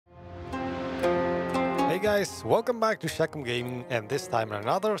guys, welcome back to Shogun Gaming, and this time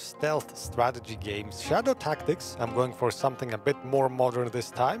another stealth strategy game, Shadow Tactics. I'm going for something a bit more modern this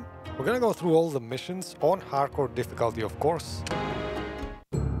time. We're gonna go through all the missions on hardcore difficulty, of course.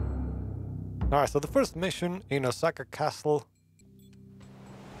 Alright, so the first mission in Osaka Castle.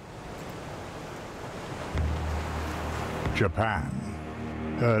 Japan,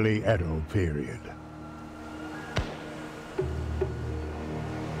 early Edo period.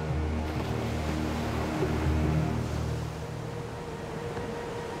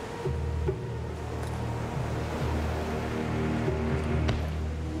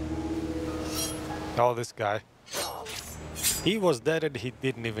 Oh, this guy. He was dead and he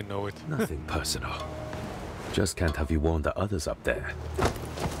didn't even know it. Nothing personal. Just can't have you warn the others up there.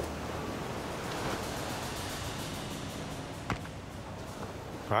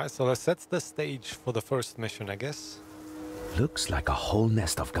 Alright, so let's set the stage for the first mission, I guess. Looks like a whole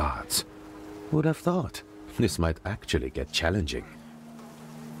nest of guards. Would have thought. This might actually get challenging.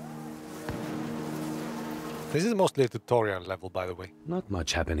 This is mostly a tutorial level, by the way. Not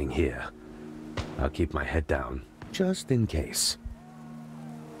much happening here. I'll keep my head down, just in case.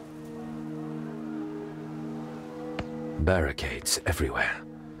 Barricades everywhere.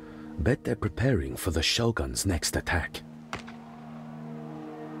 Bet they're preparing for the Shogun's next attack.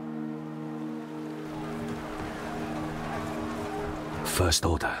 First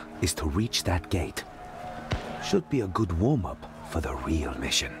order is to reach that gate. Should be a good warm-up for the real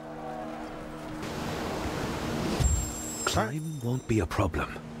mission. Climb won't be a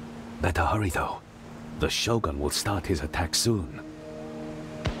problem. Better hurry though. The Shogun will start his attack soon.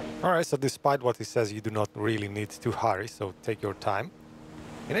 Alright, so despite what he says, you do not really need to hurry, so take your time.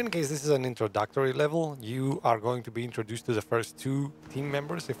 In any case, this is an introductory level. You are going to be introduced to the first two team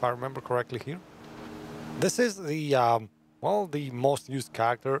members, if I remember correctly here. This is the, well, the most used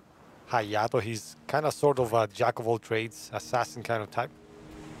character, Hayato. He's kind of sort of a jack-of-all-trades, assassin kind of type.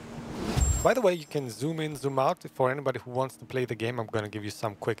 By the way, you can zoom in, zoom out. For anybody who wants to play the game, I'm going to give you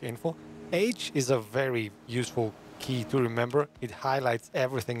some quick info. H is a very useful key to remember. It highlights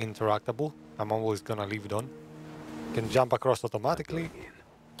everything interactable. I'm always going to leave it on. You can jump across automatically.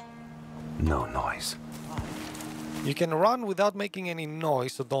 No noise. You can run without making any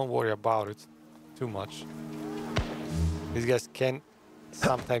noise, so don't worry about it too much. These guys can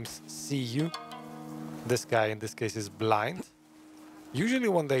sometimes see you. This guy, in this case, is blind. Usually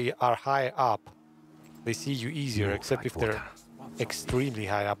when they are high up, they see you easier, except if they're extremely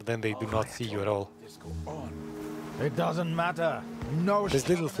high up, then they do not see you at all. It doesn't matter. No. These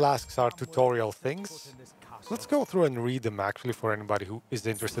little flasks are tutorial things. Let's go through and read them actually for anybody who is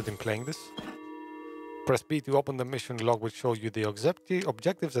interested in playing this. Press B to open the mission log, which shows you the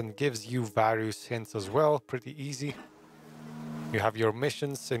objectives and gives you various hints as well. Pretty easy. You have your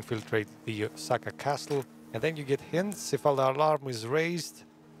missions, infiltrate the Osaka Castle. And then you get hints. If an alarm is raised,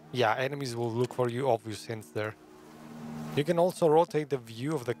 yeah, enemies will look for you. Obvious hints there. You can also rotate the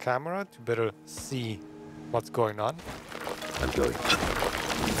view of the camera to better see what's going on. I'm going.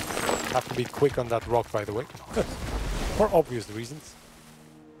 Have to be quick on that rock, by the way. For obvious reasons.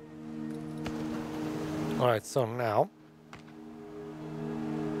 Alright, so now...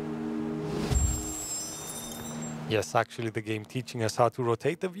 Yes, actually the game teaching us how to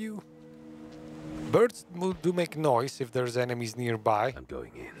rotate the view. Birds do make noise if there's enemies nearby. I'm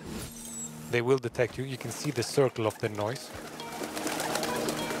going in. They will detect you. You can see the circle of the noise.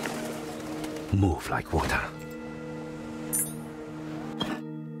 Move like water.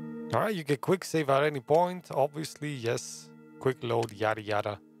 Alright, you get quick save at any point. Obviously, yes. Quick load, yada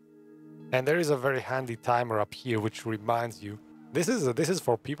yada. And there is a very handy timer up here which reminds you. This is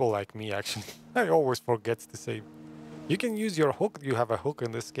for people like me, actually. I always forget to save. You can use your hook. You have a hook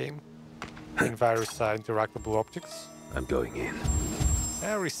in this game. In various interactable objects. I'm going in.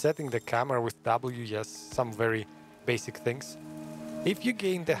 Resetting the camera with W, yes, some very basic things. If you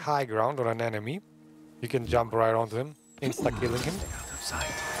gain the high ground on an enemy, you can jump right onto him, insta-killing him. Stay out of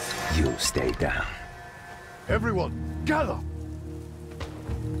sight. You stay down. Everyone, gather!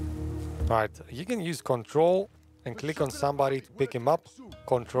 Right, you can use control and click on somebody to pick him up.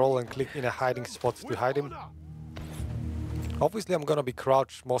 Control and click in a hiding spot to hide him. Obviously, I'm gonna be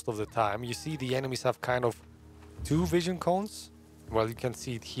crouched most of the time. You see the enemies have kind of two vision cones. Well, you can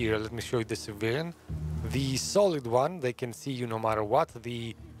see it here. Let me show you the civilian. The solid one, they can see you no matter what.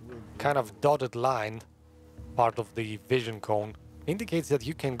 The kind of dotted line part of the vision cone indicates that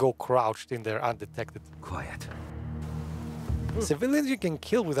you can go crouched in there undetected. Quiet. Civilians you can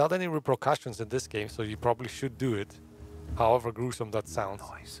kill without any repercussions in this game, so you probably should do it. However gruesome that sounds.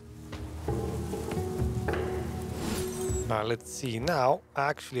 Noise. Let's see. Now,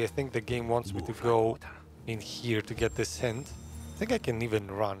 actually, I think the game wants me to go in here to get this hint. I think I can even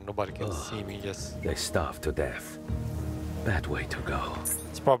run. Nobody can see me. Yes. They starve to death. Bad way to go.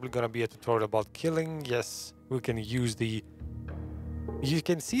 It's probably gonna be a tutorial about killing. Yes, we can use the... You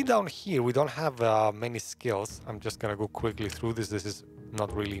can see down here, we don't have many skills. I'm just gonna go quickly through this. This is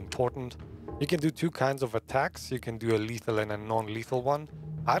not really important. You can do two kinds of attacks. You can do a lethal and a non-lethal one.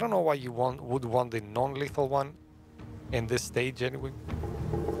 I don't know why you would want the non-lethal one in this stage anyway.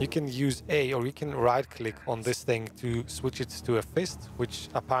 You can use A, or you can right-click on this thing to switch it to a fist, which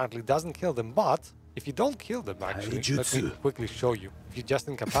apparently doesn't kill them, but if you don't kill them, actually, let me quickly show you. If you just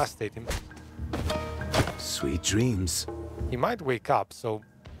incapacitate him, Sweet dreams. he might wake up, so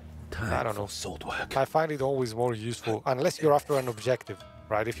Time I don't know. for sword work. I find it always more useful, unless you're after an objective,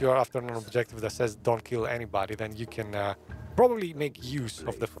 right? If you're after an objective that says don't kill anybody, then you can probably make use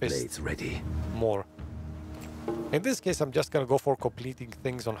of the fist Blades ready. more. In this case, I'm just gonna go for completing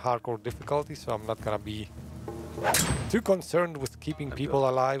things on hardcore difficulty, so I'm not gonna be too concerned with keeping people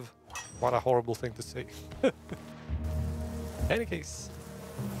alive. What a horrible thing to say. Any case,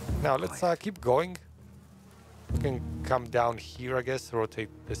 now let's keep going. You can come down here, I guess, rotate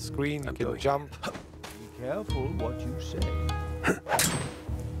the screen, you can jump. Be careful what you say.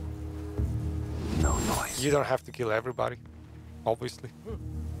 No noise. You don't have to kill everybody, obviously.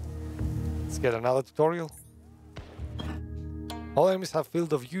 Let's get another tutorial. All enemies have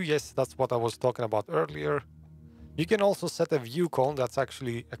field of view. Yes, that's what I was talking about earlier. You can also set a view cone. That's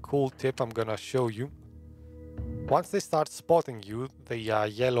actually a cool tip I'm gonna show you. Once they start spotting you, the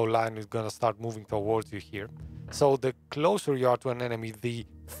yellow line is gonna start moving towards you here. So the closer you are to an enemy, the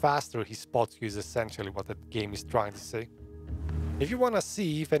faster he spots you is essentially what the game is trying to say. If you wanna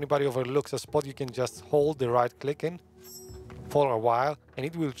see if anybody overlooks a spot, you can just hold the right click in for a while and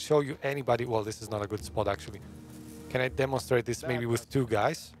it will show you anybody. Well, this is not a good spot actually. Can I demonstrate this maybe with two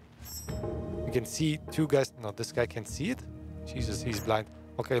guys? You can see two guys. No, this guy can see it. Jesus, he's blind.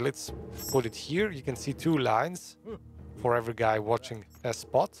 Okay, let's put it here. You can see two lines for every guy watching a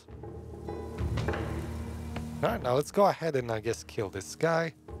spot. Alright, now let's go ahead and I guess kill this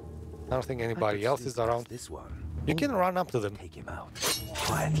guy. I don't think anybody else is around. This one. You can run up to them. Take him out.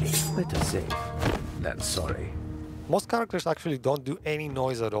 Quietly. Better safe than sorry. Most characters actually don't do any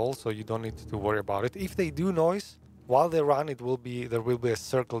noise at all, so you don't need to worry about it. If they do noise, while they run, there will be a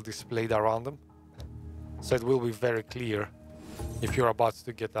circle displayed around them. So it will be very clear if you're about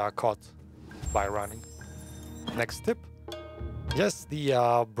to get caught by running. Next tip. Yes,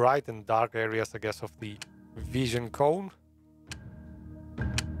 the bright and dark areas, I guess, of the vision cone.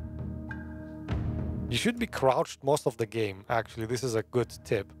 You should be crouched most of the game, actually. This is a good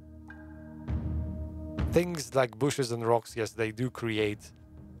tip. Things like bushes and rocks, yes, they do create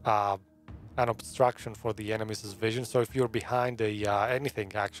an obstruction for the enemy's vision. So if you're behind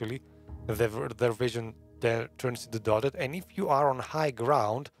anything, actually, their vision turns into dotted. And if you are on high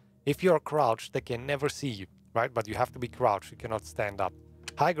ground, if you're crouched, they can never see you, right? But you have to be crouched. You cannot stand up.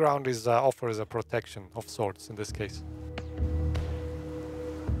 High ground offers a protection of sorts in this case.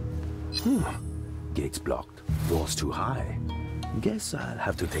 Gates blocked. Walls too high. Guess I'll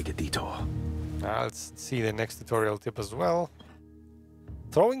have to take a detour. Let's see the next tutorial tip as well.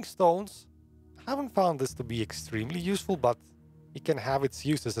 Throwing stones. I haven't found this to be extremely useful, but it can have its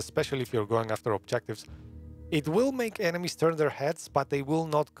uses, especially if you're going after objectives. It will make enemies turn their heads, but they will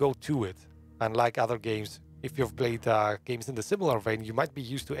not go to it. Unlike other games, if you've played games in the similar vein, you might be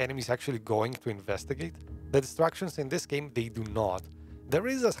used to enemies actually going to investigate. The distractions in this game, they do not. There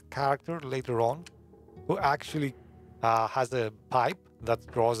is a character later on who actually has a pipe that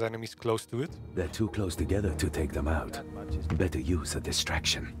draws enemies close to it. They're too close together to take them out. Better use a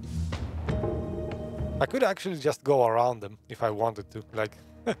distraction. I could actually just go around them if I wanted to, like,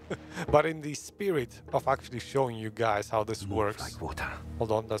 but in the spirit of actually showing you guys how this works. Like water.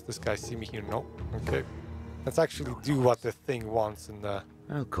 Hold on, does this guy see me here? No? Okay. Let's actually do what the thing wants and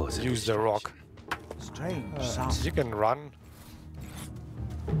I'll cause use the rock. Strange sound. You can run.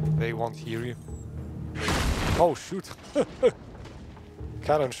 They won't hear you. Oh, shoot.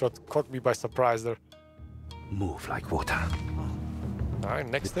 Cannon shot caught me by surprise there. Move like water. Alright,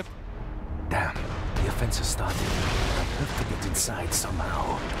 next step. Damn, the offense has started. I have to get inside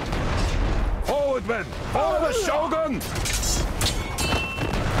somehow. Forward, men! For the Shogun!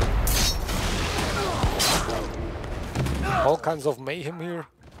 All kinds of mayhem here.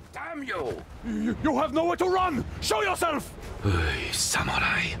 Damn you! You have nowhere to run! Show yourself!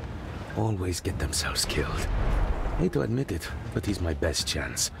 Samurai. Always get themselves killed. Hate to admit it, but he's my best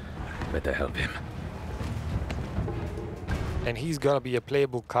chance. Better help him. And he's gonna be a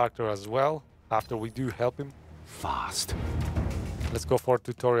playable character as well, after we do help him. Fast. Let's go for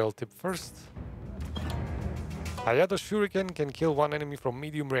tutorial tip first. Hayato Shuriken can kill one enemy from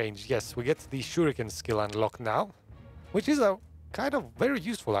medium range. Yes, we get the Shuriken skill unlocked now, which is a kind of very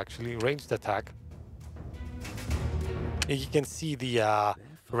useful actually, ranged attack. You can see the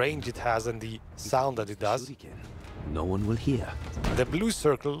range it has and the sound that it does. No one will hear. The blue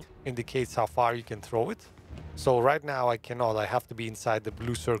circle indicates how far you can throw it. So right now I cannot, I have to be inside the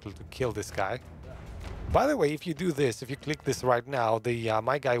blue circle to kill this guy. By the way, if you do this, if you click this right now,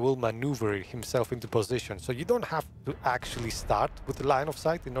 my guy will maneuver himself into position. So you don't have to actually start with the line of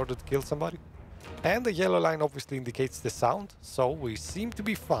sight in order to kill somebody. And the yellow line obviously indicates the sound. So we seem to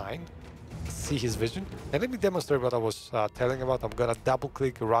be fine. See his vision. And let me demonstrate what I was telling about. I'm gonna double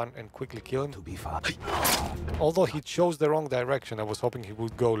click, run, and quickly kill him. To be fine. Although he chose the wrong direction, I was hoping he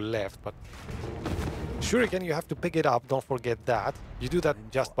would go left, but... Shuriken, you have to pick it up, don't forget that. You do that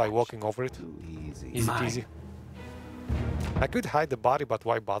just by walking over it. Easy peasy. I could hide the body, but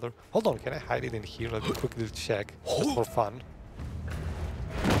why bother? Hold on, can I hide it in here? Let me quickly check, just for fun.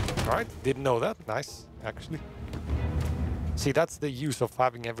 Alright, didn't know that. Nice, actually. See, that's the use of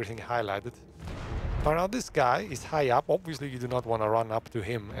having everything highlighted. Now this guy is high up. Obviously, you do not want to run up to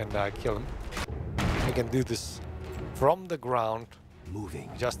him and kill him. You can do this from the ground,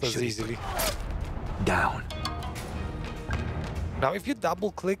 moving just as easily. Down. Now, if you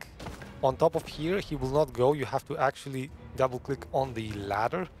double click on top of here, he will not go. You have to actually double click on the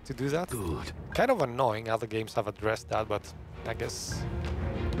ladder to do that. Good. Kind of annoying. Other games have addressed that, but I guess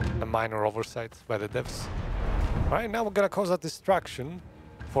a minor oversight by the devs. Alright, now we're gonna cause a distraction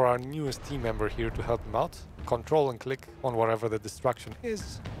for our newest team member here to help him out. Control and click on whatever the distraction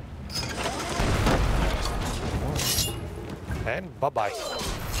is. And bye-bye.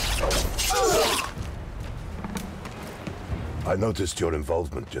 I noticed your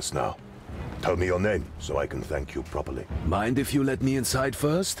involvement just now. Tell me your name, so I can thank you properly. Mind if you let me inside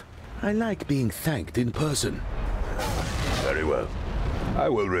first? I like being thanked in person. Very well. I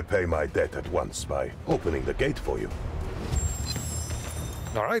will repay my debt at once by opening the gate for you.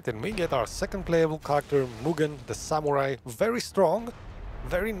 Alright, and we get our second playable character, Mugen, the samurai. Very strong,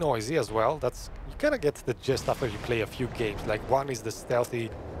 very noisy as well. You kind of get the gist after you play a few games. Like, one is the stealthy,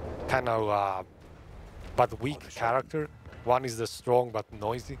 kind of but weak character. One is the strong but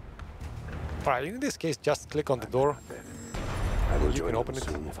noisy. Alright, in this case, just click on the door. I will You can open it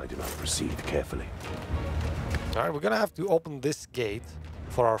soon if I do not proceed carefully. Alright, we're gonna have to open this gate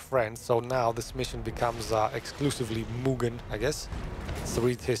for our friend. So now this mission becomes exclusively Mugen, I guess. Let's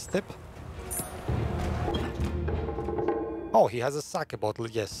read his tip. Oh, he has a sake bottle,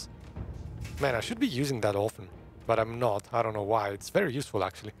 yes. Man, I should be using that often, but I'm not. I don't know why. It's very useful,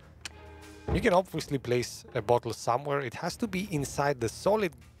 actually. You can obviously place a bottle somewhere. It has to be inside the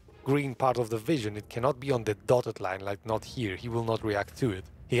solid green part of the vision. It cannot be on the dotted line, like not here. He will not react to it.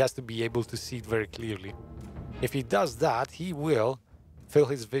 He has to be able to see it very clearly. If he does that, he will fill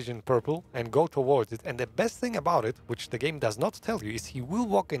his vision purple and go towards it. And the best thing about it, which the game does not tell you, is he will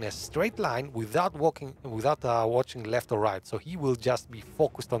walk in a straight line without watching left or right. So he will just be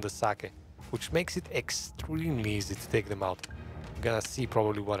focused on the sake, which makes it extremely easy to take them out. You're gonna see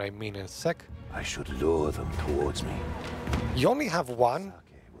probably what I mean in a sec. I should lure them towards me. You only have one,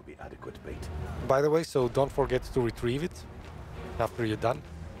 Sake will be adequate bait. by the way, so don't forget to retrieve it after you're done.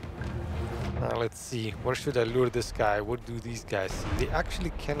 Let's see, where should I lure this guy? What do these guys see? They actually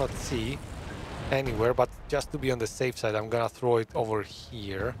cannot see anywhere, but just to be on the safe side, I'm gonna throw it over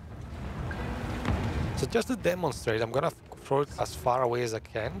here. So just to demonstrate, I'm gonna throw it as far away as I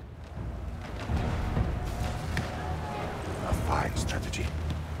can. A fine strategy.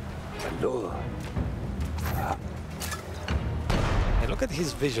 Allure. And look at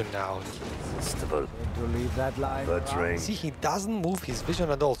his vision now. Irresistible. To leave that line. Birds ring. See, he doesn't move his vision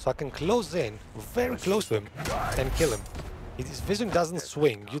at all, so I can close in, very close to him, and kill him. His vision doesn't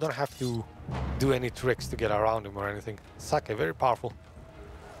swing. You don't have to do any tricks to get around him or anything. Sake, very powerful.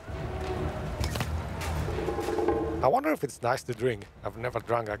 I wonder if it's nice to drink. I've never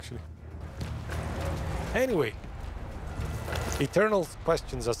drunk, actually. Anyway, eternal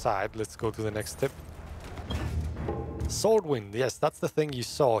questions aside, let's go to the next tip. Sword wind, yes, that's the thing you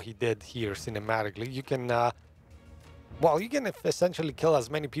saw he did here cinematically. You can, well, you can essentially kill as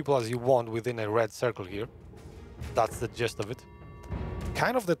many people as you want within a red circle here. That's the gist of it.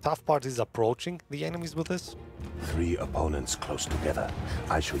 Kind of the tough part is approaching the enemies with this. 3 opponents close together.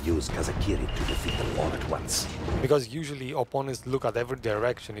 I shall use Kazakiri to defeat them all at once. Because usually opponents look at every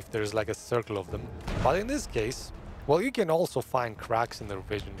direction if there's like a circle of them. But in this case, well, you can also find cracks in their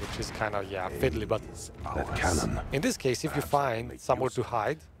vision, which is kind of, yeah, fiddly, but... That cannon. In this case, if you find somewhere to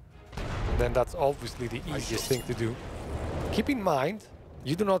hide, then that's obviously the easiest thing to do. Keep in mind,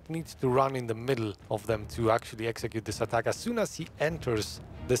 You do not need to run in the middle of them to actually execute this attack. As soon as he enters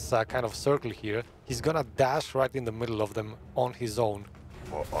this kind of circle here, he's gonna dash right in the middle of them on his own.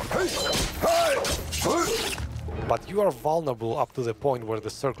 But you are vulnerable up to the point where the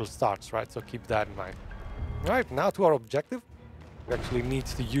circle starts, right? So keep that in mind. Alright, now to our objective. We actually need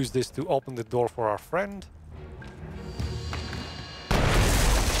to use this to open the door for our friend.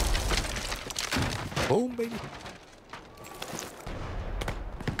 Boom, baby.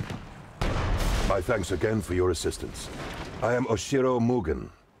 My thanks again for your assistance. I am Oshiro Mugen.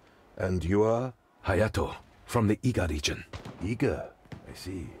 And you are? Hayato, from the Iga region. Iga, I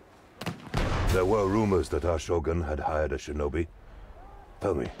see. There were rumors that our Shogun had hired a shinobi.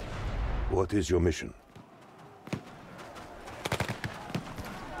 Tell me, what is your mission?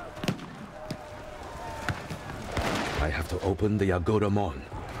 I have to open the Agora Mon.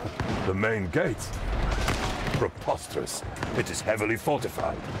 The main gate? Preposterous. It is heavily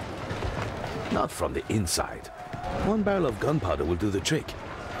fortified. Not from the inside. One barrel of gunpowder will do the trick.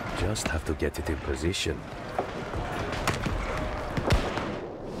 Just have to get it in position.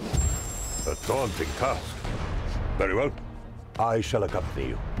 A daunting task. Very well. I shall accompany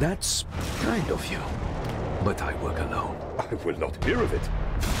you. That's kind of you. But I work alone. I will not hear of it.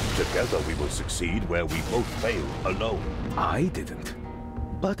 Together we will succeed where we both fail alone. I didn't.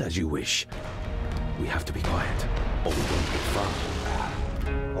 But as you wish. We have to be quiet, or we won't get far.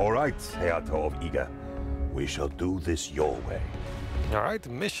 All right, Hayato of Iga. We shall do this your way. Alright,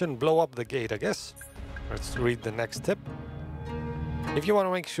 mission blow up the gate, I guess. Let's read the next tip. If you want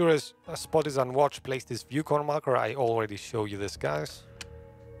to make sure a spot is on watch, place this viewcorner marker. I already show you this, guys.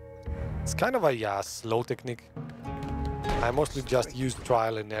 It's kind of a slow technique. I mostly just use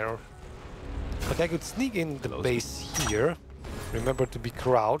trial and error. Okay, I could sneak in the base here. Remember to be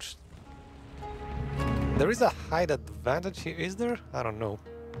crouched. There is a height advantage here, is there? I don't know.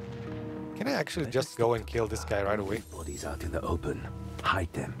 Can I actually just go and kill this guy right away? Bodies out in the open.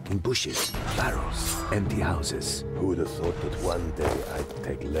 Hide them in bushes, barrels, empty houses. Who would have thought that one day I'd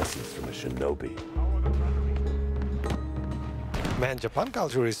take lessons from a shinobi? Man, Japan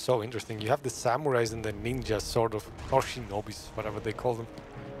culture is so interesting. You have the samurais and the ninjas, sort of, or shinobis, whatever they call them,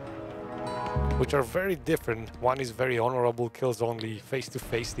 which are very different. One is very honorable, kills only face to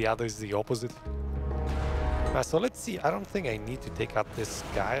face, the other is the opposite. So let's see, I don't think I need to take out this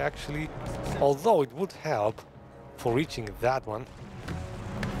guy actually, although it would help for reaching that one.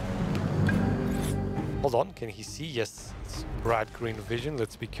 Hold on, can he see? Yes, it's bright green vision,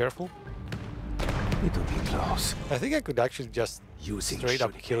 let's be careful. It'll be close. I think I could actually just straight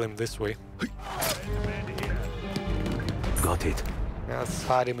up kill him this way. Got it. Let's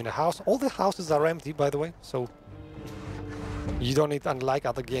hide him in a house. All the houses are empty, by the way, so you don't need, unlike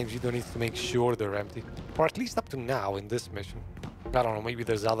other games, you don't need to make sure they're empty. Or at least up to now in this mission. I don't know, maybe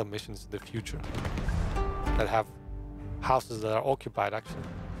there's other missions in the future that have houses that are occupied, actually.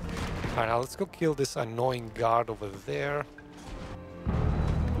 Alright, now let's go kill this annoying guard over there.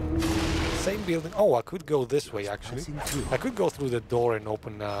 Same building. Oh, I could go this way, actually. I could go through the door and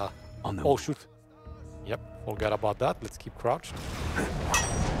open... oh, shoot. Yep, forgot about that. Let's keep crouched.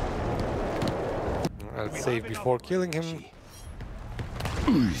 Let's save before killing him.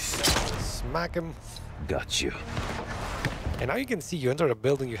 Smack him. Got you. And now you can see you enter a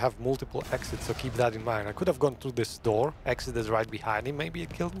building, you have multiple exits, so keep that in mind. I could have gone through this door, exited right behind him, maybe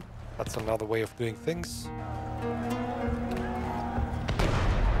it killed him. That's another way of doing things.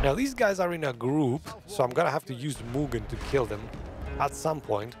 Now these guys are in a group, so I'm gonna have to use Mugen to kill them at some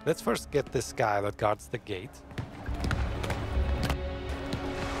point. Let's first get this guy that guards the gate.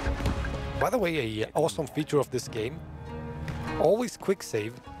 By the way, an awesome feature of this game, always quick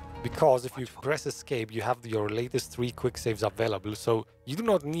save, because if you press escape you have your latest 3 quick saves available, so you do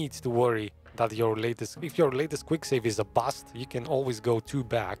not need to worry that if your latest quick save is a bust, you can always go 2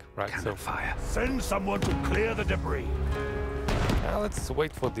 back, right? So fire. Send someone to clear the debris. now let's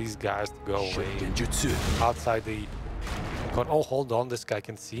wait for these guys to go away outside the... Oh, hold on, this guy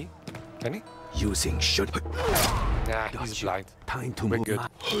can see. Can he? Using should. Nah, he's blind. Time to We're move. good.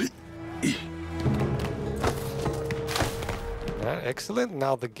 Excellent,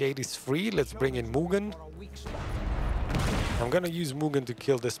 now the gate is free. Let's bring in Mugen. I'm gonna use Mugen to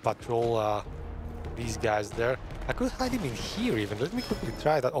kill this patrol, these guys there. I could hide him in here even. Let me quickly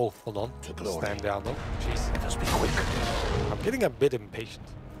try that. Oh, hold on. Stand down though. Jeez. Let us be quick. I'm getting a bit impatient.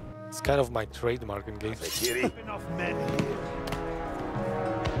 It's kind of my trademark in games. Enough men here.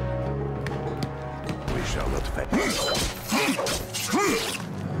 We shall not fail.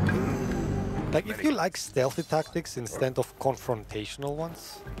 Like, if you like stealthy tactics instead of confrontational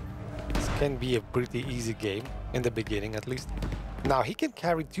ones, this can be a pretty easy game, in the beginning at least. Now he can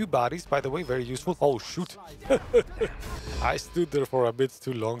carry 2 bodies, by the way, very useful. Oh shoot! I stood there for a bit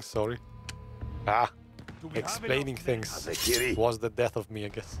too long, sorry. Explaining things was the death of me, I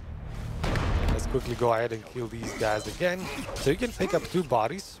guess. Let's quickly go ahead and kill these guys again. So you can pick up 2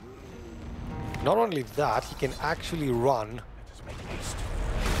 bodies. Not only that, he can actually run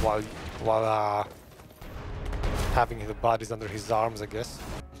while having the bodies under his arms, I guess.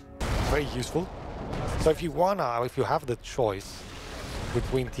 Very useful. So if you have the choice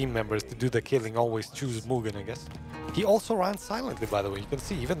between team members to do the killing, always choose Mugen, I guess. He also runs silently, by the way. You can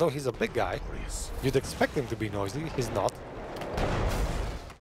see, even though he's a big guy, you'd expect him to be noisy. He's not.